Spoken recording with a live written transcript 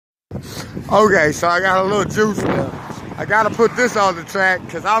Okay, so I got a little juice left. I gotta put this on the track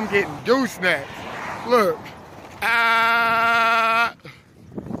because I'm getting gooseneck. Look.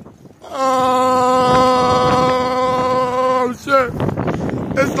 Oh shit.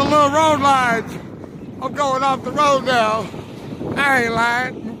 It's the little road lines. I'm going off the road now. I ain't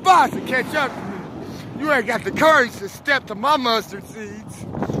lying. You boss to catch up to me. You ain't got the courage to step to my mustard seeds.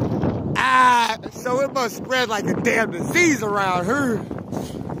 So it must spread like a damn disease around here.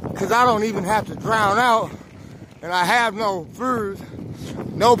 Cause I don't even have to drown out. And I have no fears,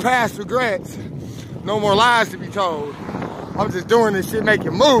 no past regrets, no more lies to be told. I'm just doing this shit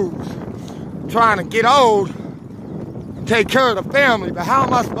making moves. Trying to get old and take care of the family. But how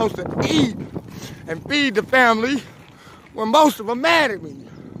am I supposed to eat and feed the family when most of them mad at me?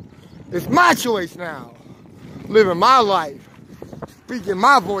 It's my choice now. Living my life. Speaking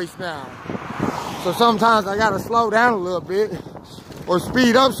my voice now. So sometimes I gotta slow down a little bit or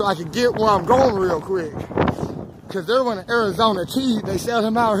speed up so I can get where I'm going real quick. Cause they're one of Arizona cheese. They sell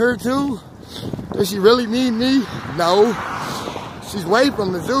him out here too. Does she really need me? No. She's away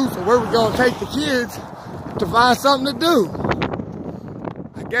from the zoo, so where we gonna take the kids to find something to do?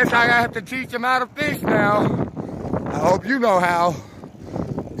 I guess I have to teach them how to fish now. I hope you know how.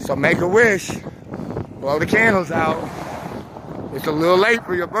 So make a wish. Blow the candles out. It's a little late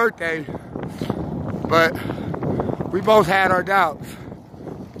for your birthday, but we both had our doubts.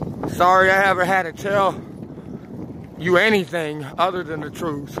 Sorry I ever had to tell you anything other than the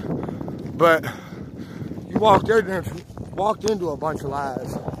truth, but you walked into a bunch of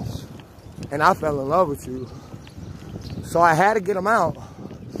lies, and I fell in love with you. So I had to get them out.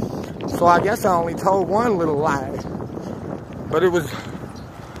 So I guess I only told one little lie, but it was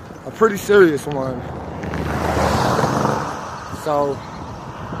a pretty serious one. So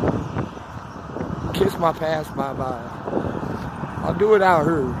kiss my past bye-bye. I'll do it out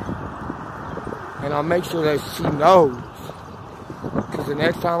here. And I'll make sure that she knows. Because the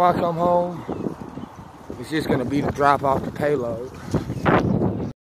next time I come home, it's just going to be to drop off the payload.